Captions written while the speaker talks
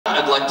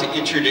like to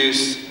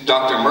introduce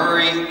Dr.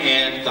 Murray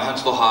and the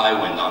Huntsville High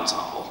Wind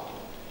Ensemble.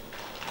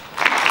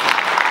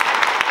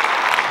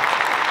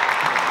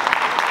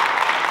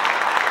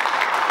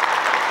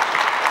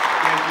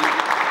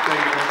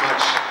 Thank you very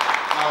much.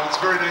 It's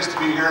very nice to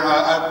be here.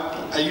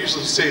 I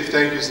usually say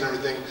thank yous and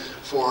everything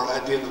for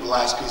at the end of the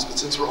last piece, but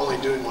since we're only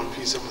doing one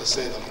piece, I'm going to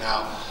say them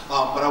now.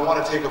 But I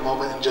want to take a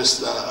moment and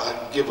just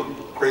give a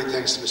great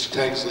thanks to Mr.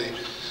 Tangsley,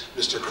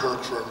 Mr.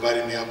 Kirk for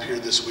inviting me up here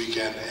this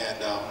weekend and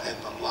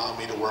allowing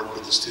me to work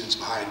with the students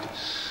behind me.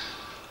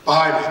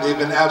 They've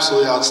been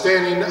absolutely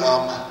outstanding.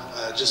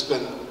 Just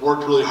been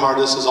worked really hard.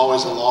 This is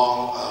always a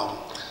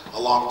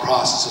long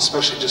process,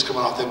 especially just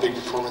coming off that big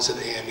performance at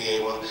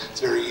AMEA. Well,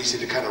 it's very easy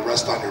to kind of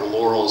rest on your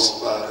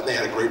laurels, and they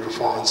had a great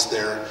performance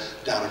there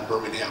down in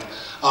Birmingham.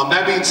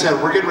 That being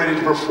said, we're getting ready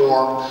to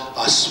perform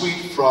a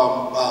suite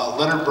from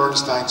Leonard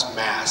Bernstein's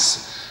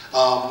Mass.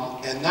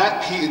 And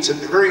that piece, it's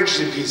a very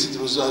interesting piece.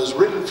 It was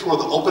written for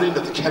the opening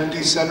of the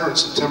Kennedy Center on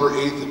September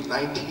 8th of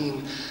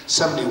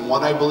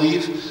 1971, I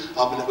believe.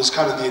 And it was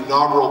kind of the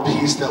inaugural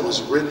piece that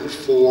was written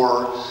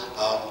for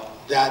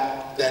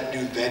that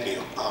new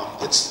venue.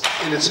 It's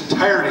in its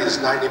entirety is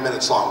 90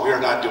 minutes long. We are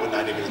not doing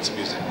 90 minutes of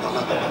music.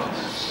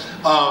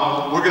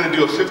 No. We're going to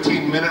do a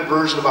 15-minute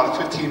version, about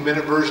a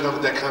 15-minute version of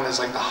it that kind of is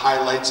like the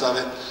highlights of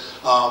it.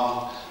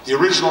 The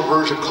original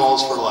version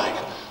calls for like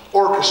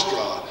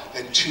orchestra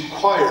and 2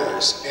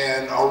 choirs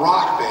and a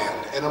rock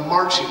band and a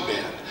marching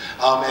band.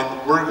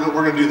 And we're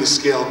going to do the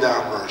scaled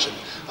down version.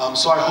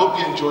 So I hope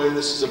you enjoy it.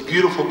 This is a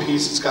beautiful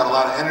piece. It's got a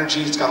lot of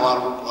energy. It's got a lot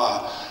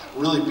of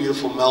really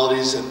beautiful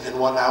melodies and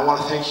whatnot. I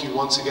want to thank you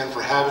once again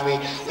for having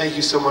me. Thank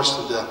you so much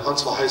to the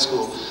Huntsville High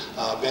School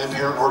Band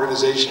Parent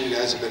Organization. You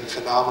guys have been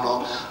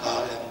phenomenal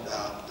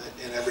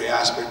in every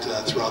aspect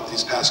throughout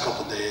these past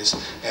couple days.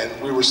 And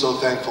we were so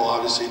thankful,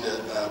 obviously,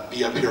 to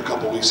be up here a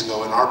couple weeks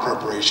ago in our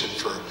preparation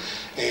for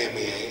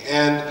AMEA.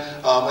 And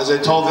as I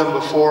told them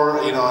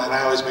before, you know, and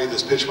I always make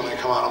this pitch when I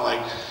come out, I'm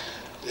like,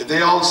 if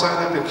they all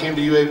signed up and came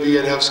to UAB,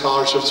 I'd have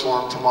scholarships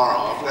for them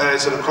tomorrow. And I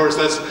said, of course,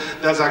 that's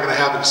not going to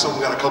happen.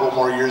 Someone's got a couple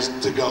more years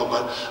to go.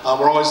 But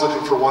we're always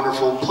looking for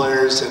wonderful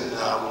players,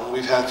 and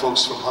we've had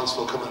folks from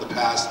Huntsville come in the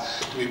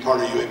past to be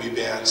part of UAB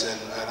bands, and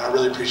I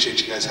really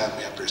appreciate you guys having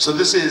me up here. So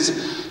this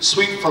is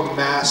Suite from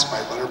Mass by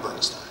Leonard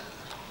Bernstein.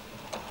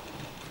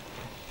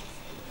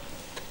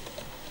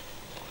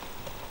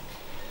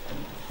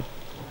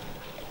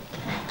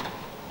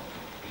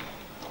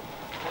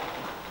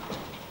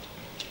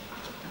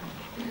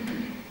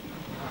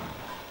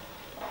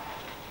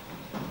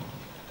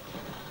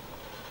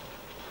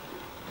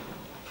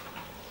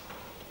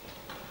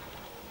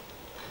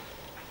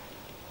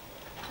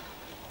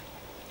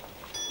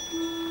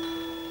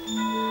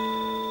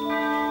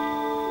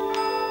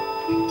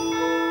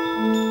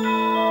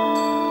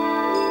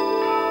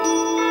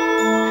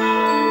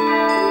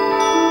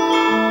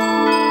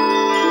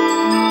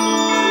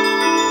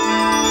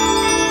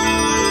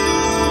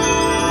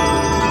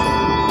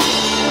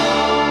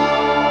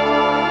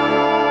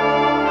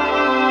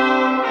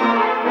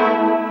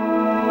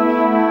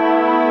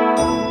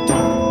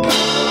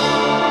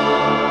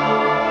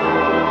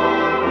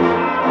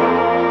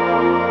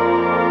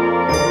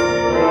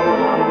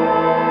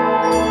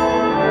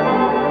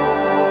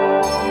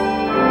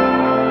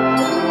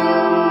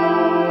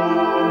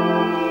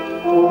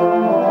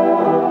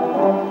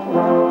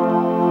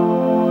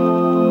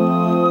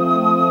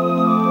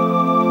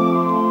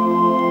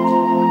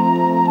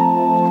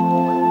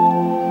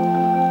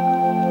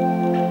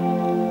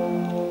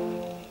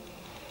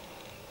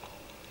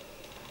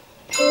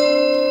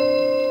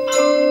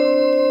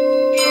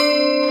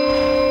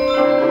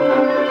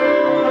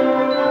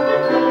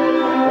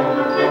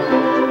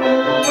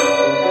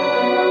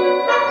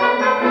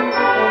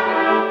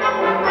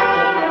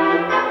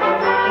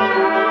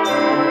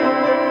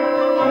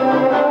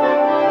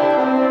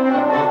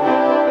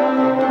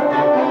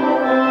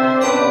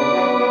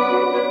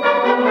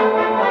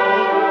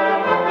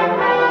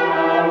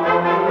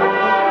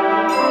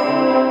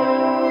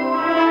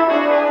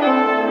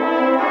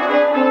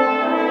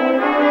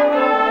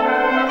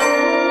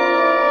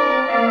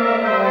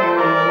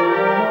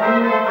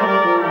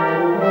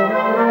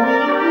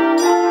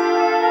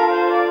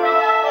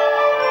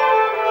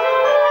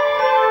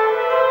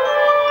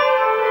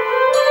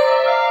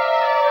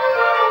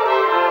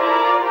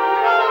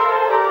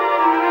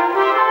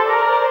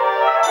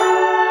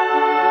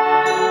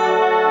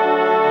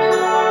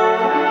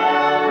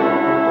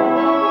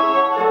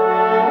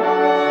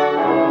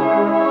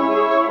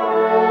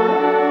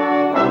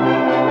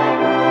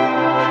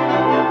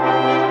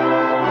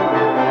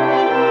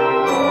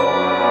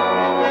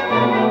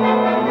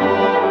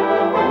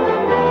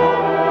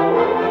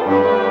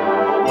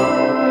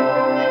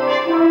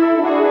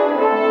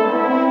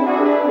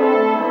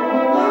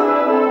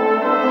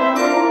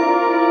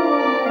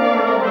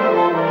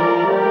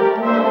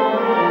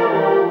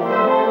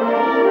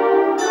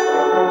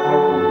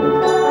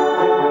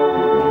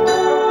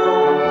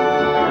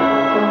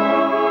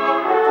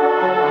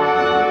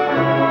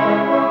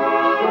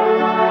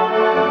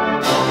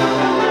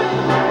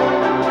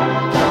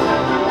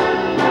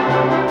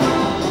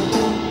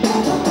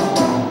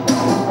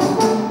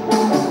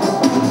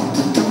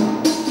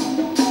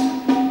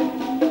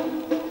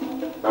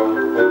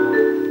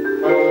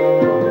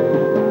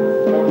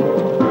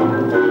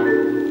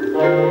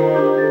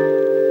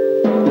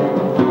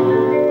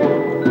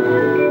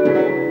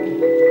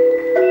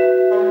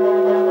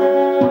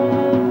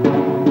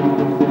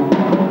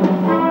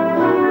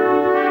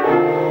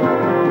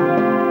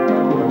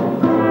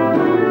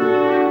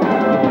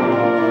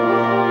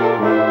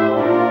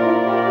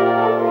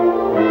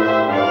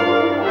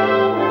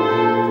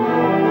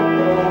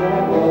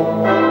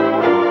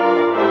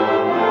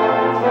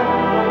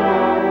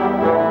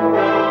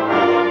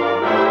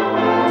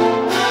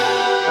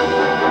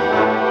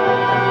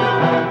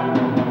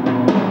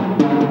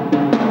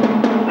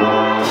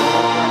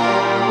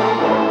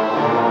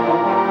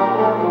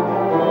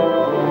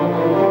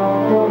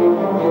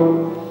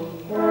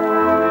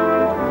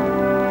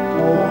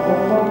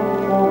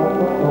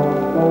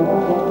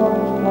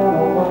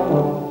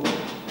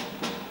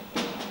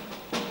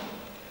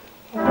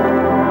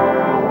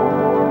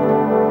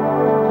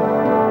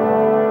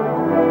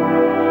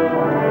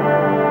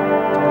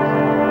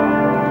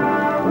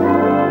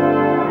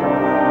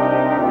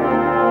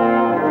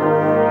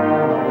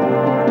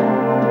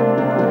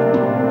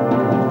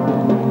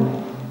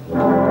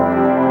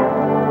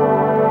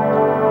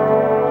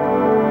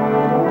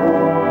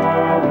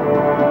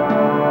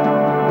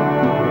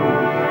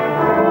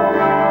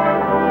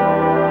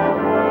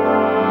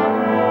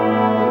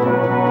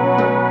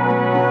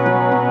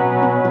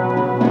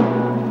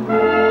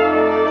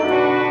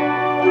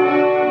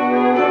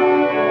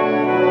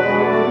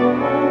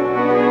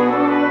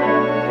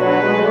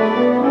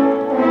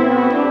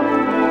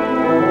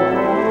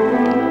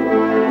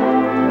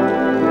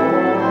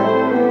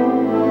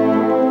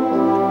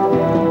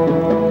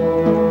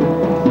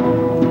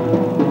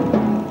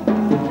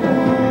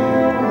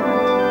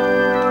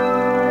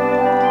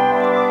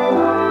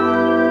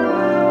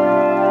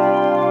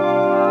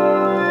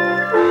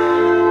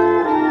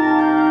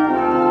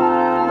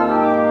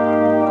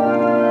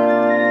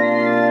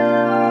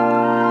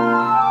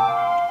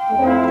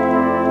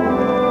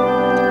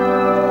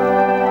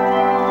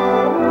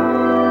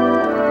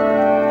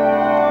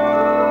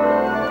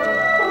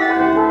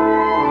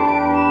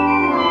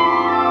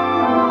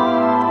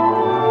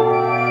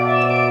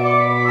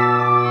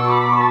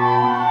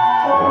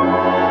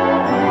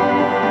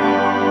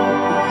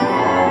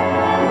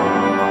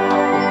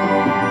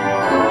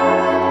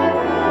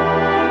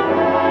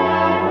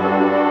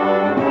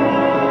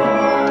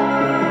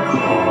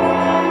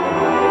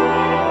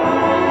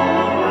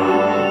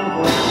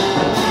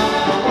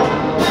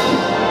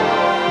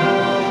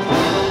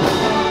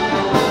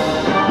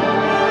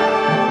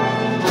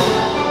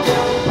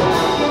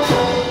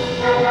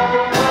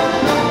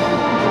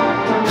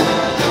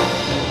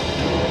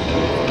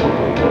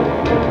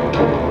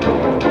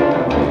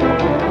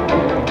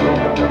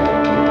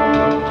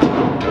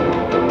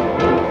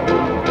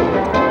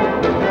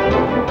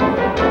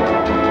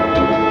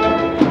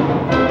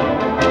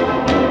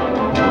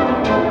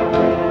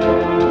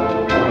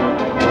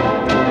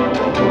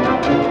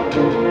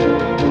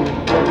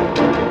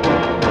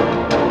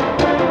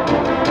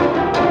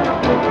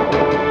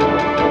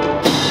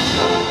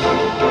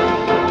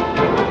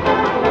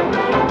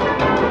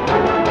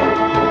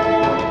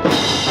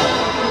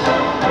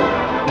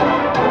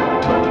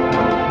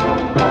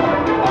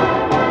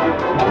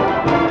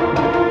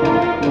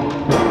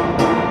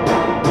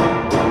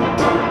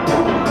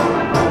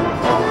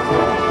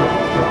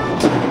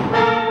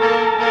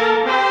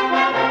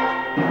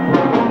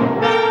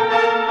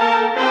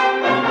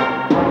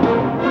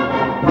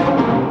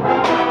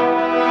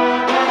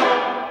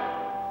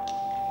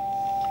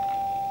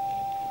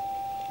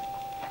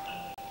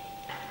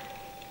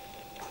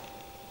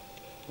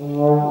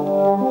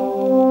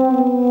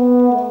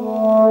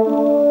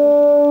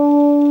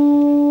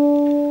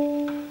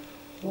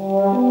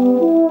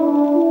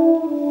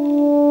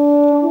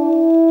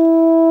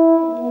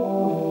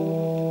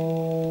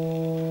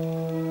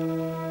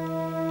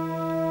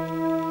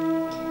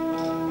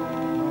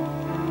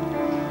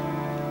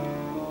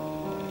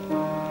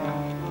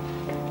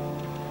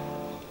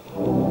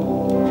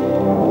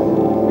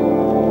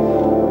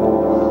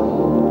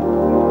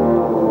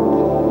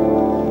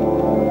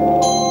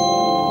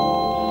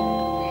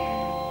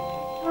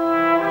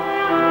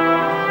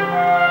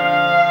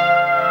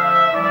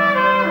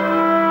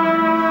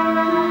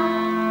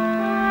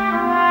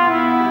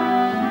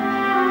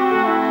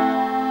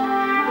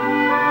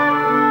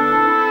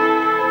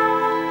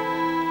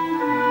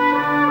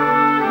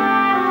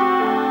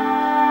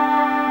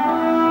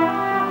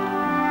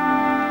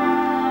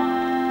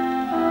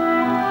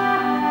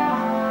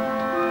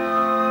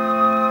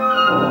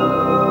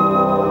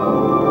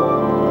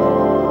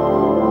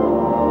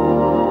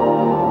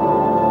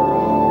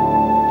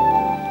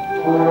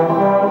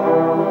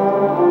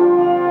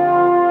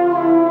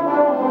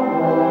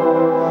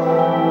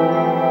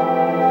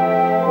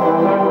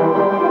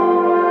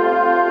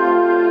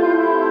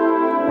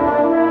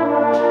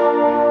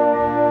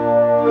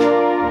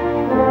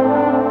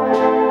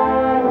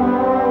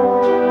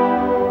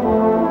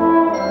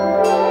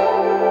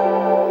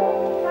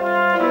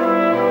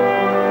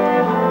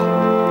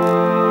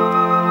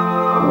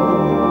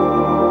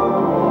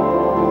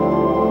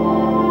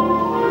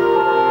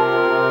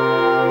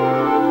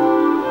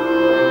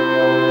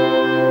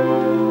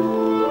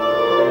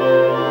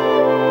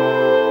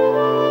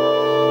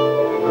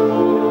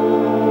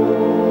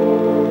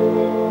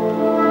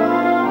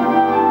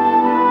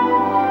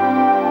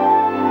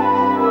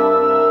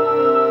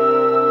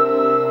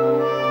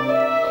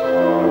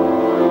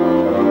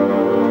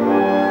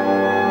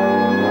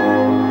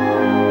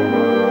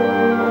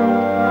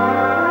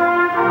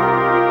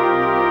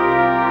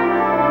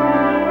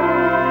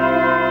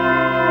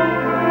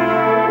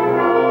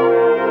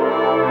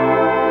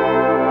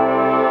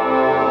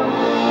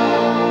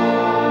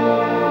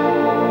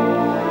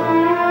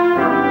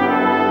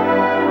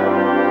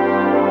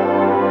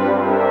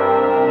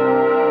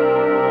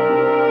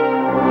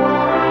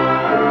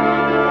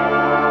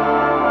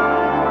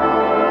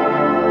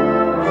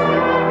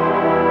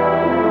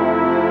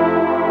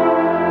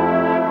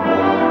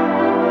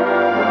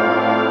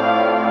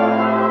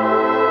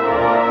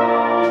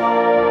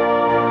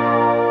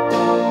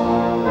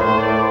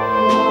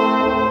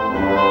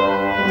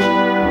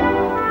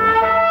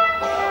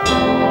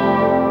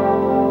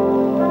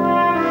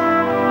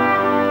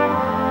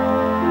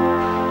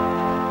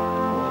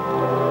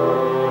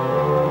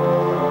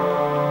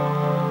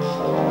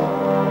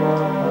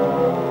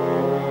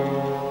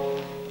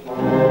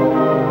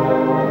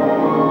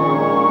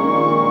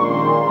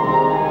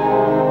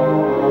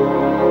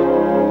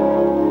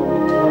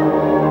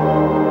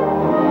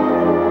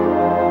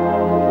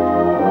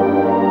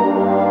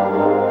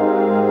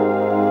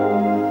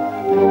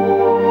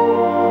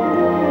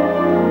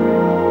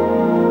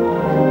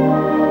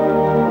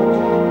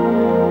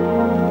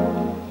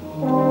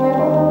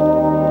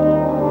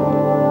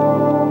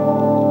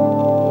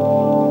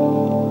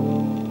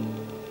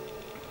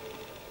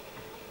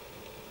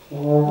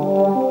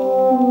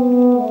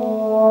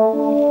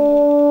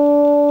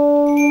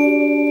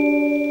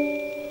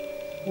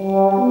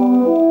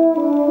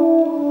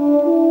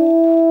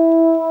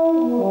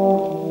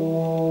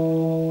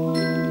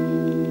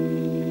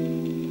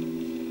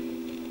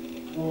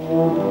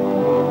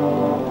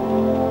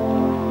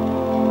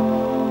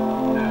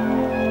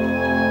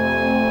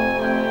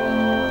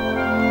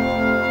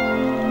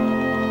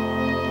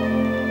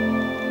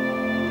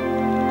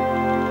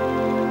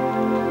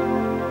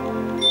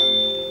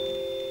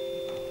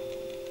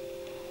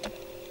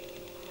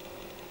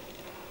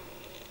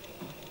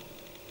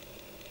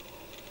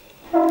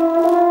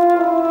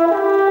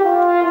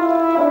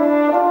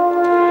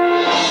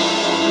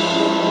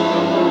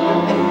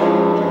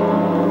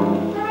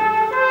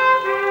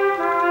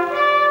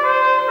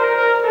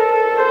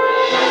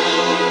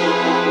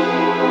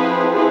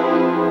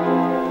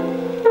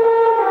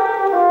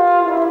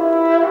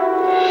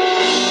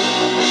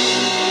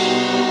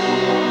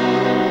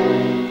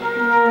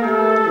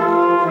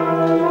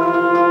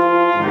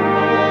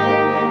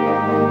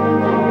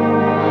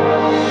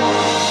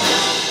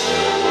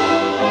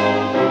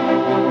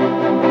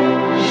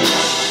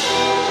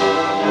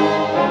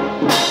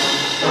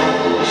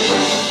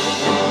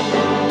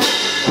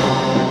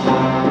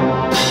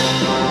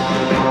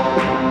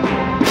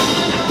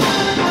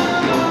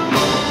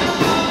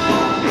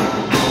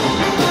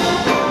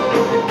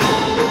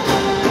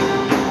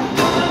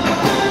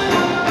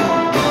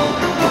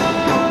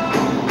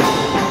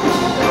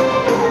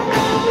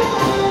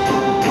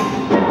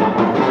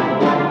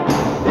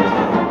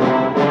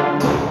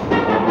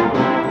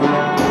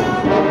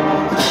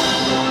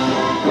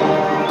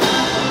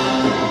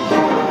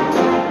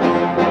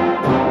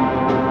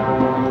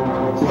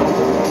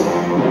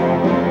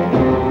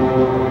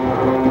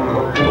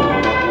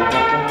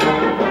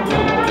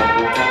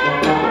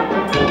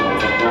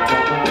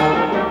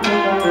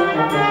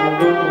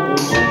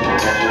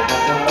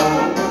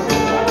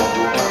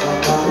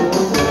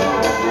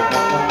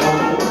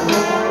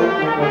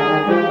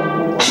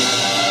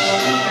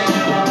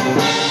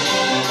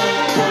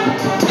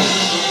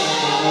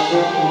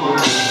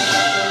 forward.